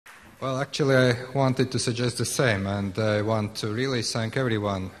Well, actually, I wanted to suggest the same, and I want to really thank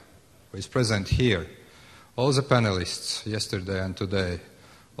everyone who is present here, all the panelists yesterday and today,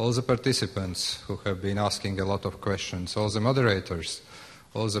 all the participants who have been asking a lot of questions, all the moderators,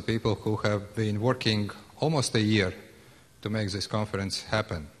 all the people who have been working almost a year to make this conference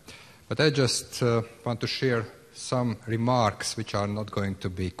happen. But I just want to share some remarks which are not going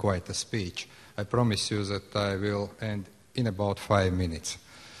to be quite a speech. I promise you that I will end in about 5 minutes.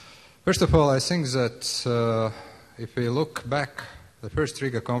 First of all, I think that if we look back, the first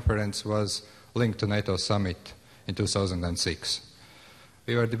Riga conference was linked to NATO summit in 2006.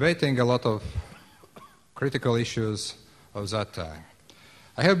 We were debating a lot of critical issues of that time.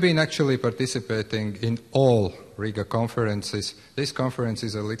 I have been actually participating in all Riga conferences. This conference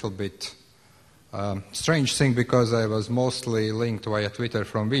is a little bit strange thing because I was mostly linked via Twitter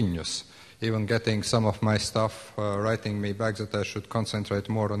from Vilnius, even getting some of my staff writing me back that I should concentrate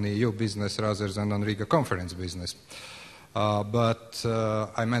more on EU business rather than on Riga conference business. But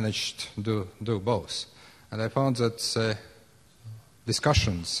I managed to do both. And I found that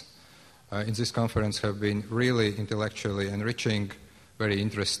discussions in this conference have been really intellectually enriching, very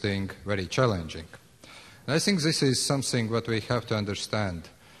interesting, very challenging. And I think this is something what we have to understand.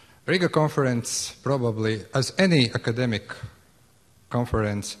 Riga conference probably, as any academic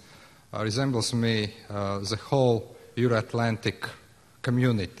conference, resembles me, the whole Euro-Atlantic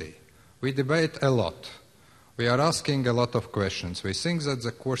community. We debate a lot. We are asking a lot of questions. We think that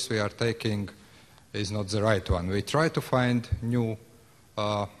the course we are taking is not the right one. We try to find new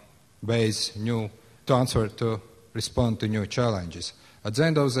ways, to answer, to respond to new challenges. At the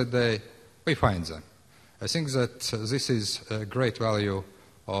end of the day, we find them. I think that this is a great value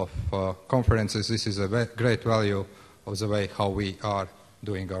of conferences. This is a great value of the way how we are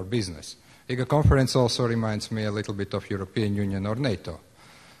doing our business. Riga conference also reminds me a little bit of European Union or NATO.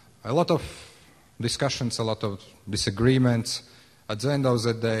 A lot of discussions, a lot of disagreements. At the end of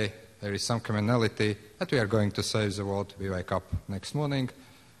the day, there is some commonality that we are going to save the world. We wake up next morning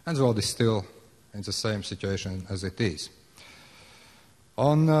and the world is still in the same situation as it is.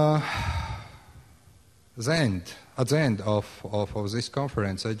 On at the end of this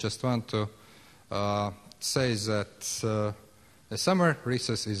conference, I just want to say that the summer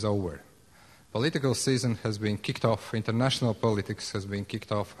recess is over. Political season has been kicked off. International politics has been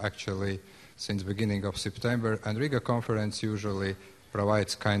kicked off actually since beginning of September, and Riga conference usually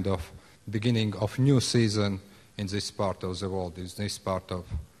provides kind of beginning of new season in this part of the world, in this part of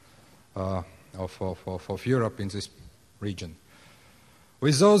Europe, in this region.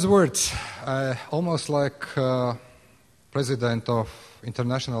 With those words, almost like president of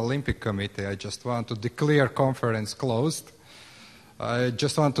International Olympic Committee, I just want to declare conference closed. I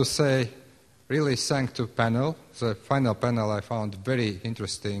just want to say really thank to panel. The final panel I found very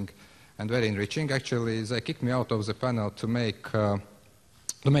interesting and very enriching. Actually, they kicked me out of the panel to make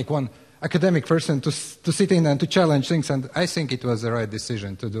one academic person to sit in and to challenge things, and I think it was the right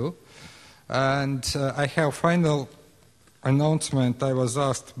decision to do. And I have final announcement. I was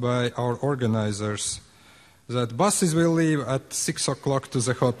asked by our organizers that buses will leave at 6 o'clock to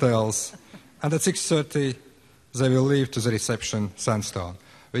the hotels, and at 6:30 they will leave to the reception Sandstone.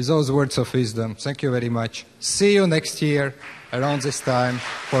 With those words of wisdom, thank you very much. See you next year around this time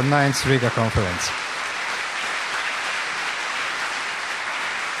for 9th Riga conference.